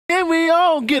Can we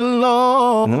all get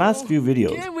along? In the last few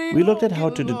videos, we looked at how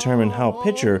to determine how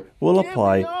pitcher will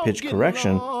apply pitch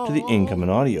correction to the incoming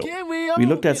audio. We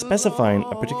looked at specifying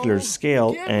a particular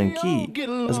scale and key,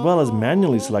 as well as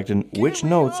manually selecting which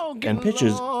notes and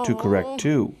pitches to correct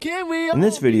to. In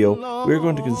this video, we are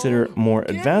going to consider more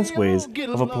advanced ways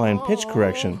of applying pitch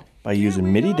correction by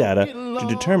using MIDI data to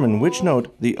determine which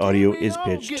note the audio is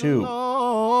pitched to.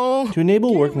 To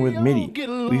enable working with MIDI,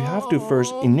 we have to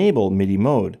first enable MIDI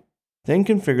mode, then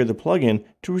configure the plugin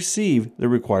to receive the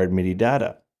required MIDI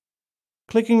data.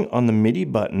 Clicking on the MIDI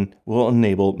button will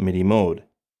enable MIDI mode.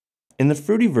 In the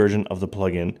Fruity version of the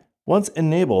plugin, once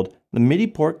enabled, the MIDI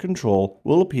port control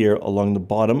will appear along the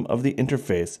bottom of the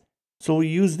interface, so we'll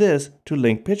use this to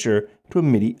link pitcher to a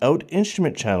MIDI out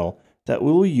instrument channel that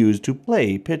we will use to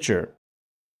play pitcher.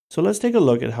 So let's take a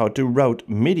look at how to route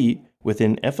MIDI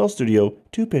within FL Studio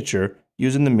to pitcher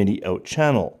using the MIDI out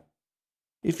channel.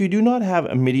 If you do not have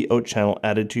a MIDI out channel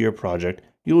added to your project,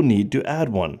 you'll need to add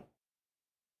one.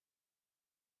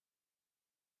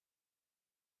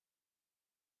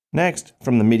 Next,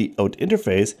 from the MIDI out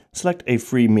interface, select a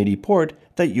free MIDI port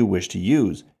that you wish to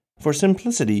use. For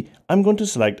simplicity, I'm going to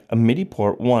select a MIDI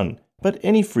port 1, but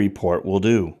any free port will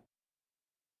do.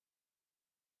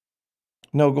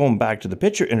 Now going back to the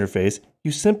pitcher interface,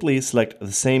 you simply select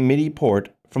the same MIDI port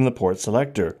from the port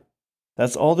selector.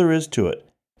 That's all there is to it.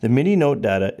 The MIDI note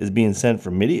data is being sent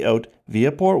from MIDI out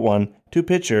via port 1 to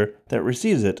pitcher that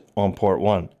receives it on port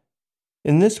 1.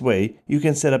 In this way, you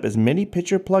can set up as many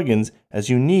pitcher plugins as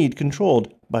you need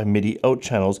controlled by MIDI out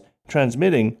channels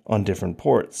transmitting on different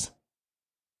ports.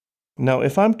 Now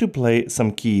if I'm to play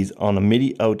some keys on a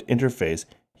MIDI out interface,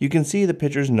 you can see the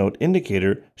pitcher's note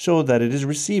indicator show that it is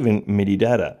receiving MIDI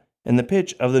data and the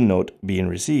pitch of the note being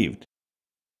received.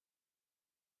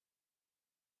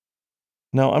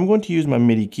 Now I'm going to use my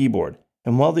MIDI keyboard,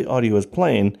 and while the audio is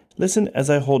playing, listen as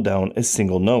I hold down a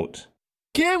single note.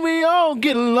 Can we all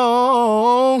get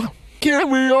along?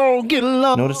 Can we all get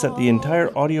along? Notice that the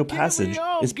entire audio passage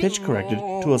is pitch corrected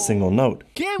to a single note,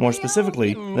 more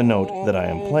specifically the note that I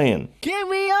am playing.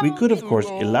 We could of course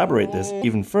elaborate this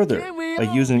even further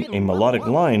by using a melodic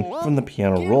line from the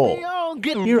piano roll.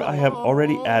 Here I have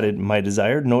already added my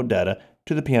desired note data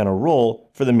to the piano roll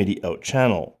for the MIDI out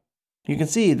channel. You can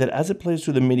see that as it plays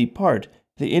through the MIDI part,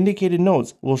 the indicated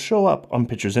notes will show up on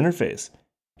pitcher's interface.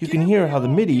 You can hear how the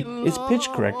MIDI is pitch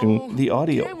correcting the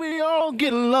audio. Can we all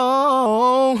get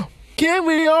along? Can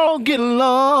we all get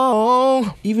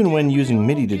along? Even when using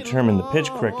MIDI to determine the pitch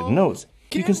corrected notes,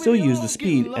 you can still use the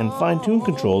speed and fine-tune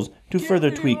controls to further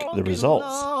tweak the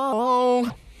results.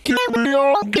 Can we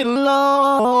all get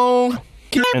along?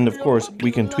 And of course,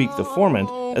 we can tweak the format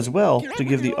as well to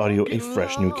give the audio a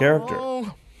fresh new character.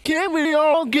 Can we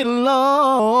all get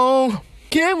along?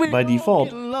 By default,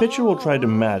 pitcher will try to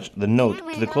match the note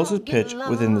to the closest pitch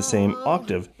within the same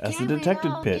octave as the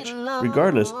detected pitch,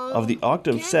 regardless of the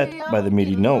octave set by the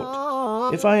MIDI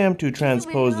note. If I am to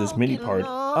transpose this MIDI part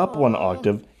up one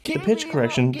octave, the pitch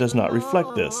correction does not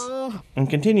reflect this, and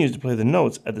continues to play the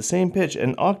notes at the same pitch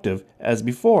and octave as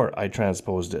before I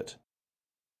transposed it.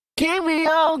 Can we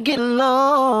all get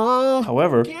along?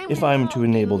 However, if I am to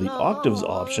enable the octaves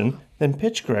option, then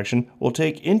pitch correction will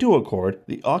take into accord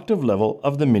the octave level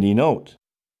of the MIDI note.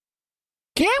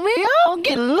 Can we all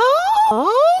get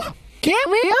along?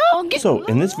 Can we all get So,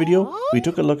 in this video, we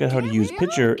took a look at how to use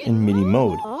pitcher in MIDI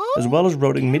mode, as well as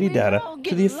routing MIDI data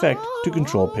to the effect to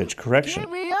control pitch correction.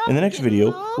 In the next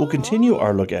video, we'll continue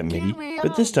our look at MIDI,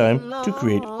 but this time to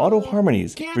create auto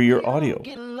harmonies for your audio.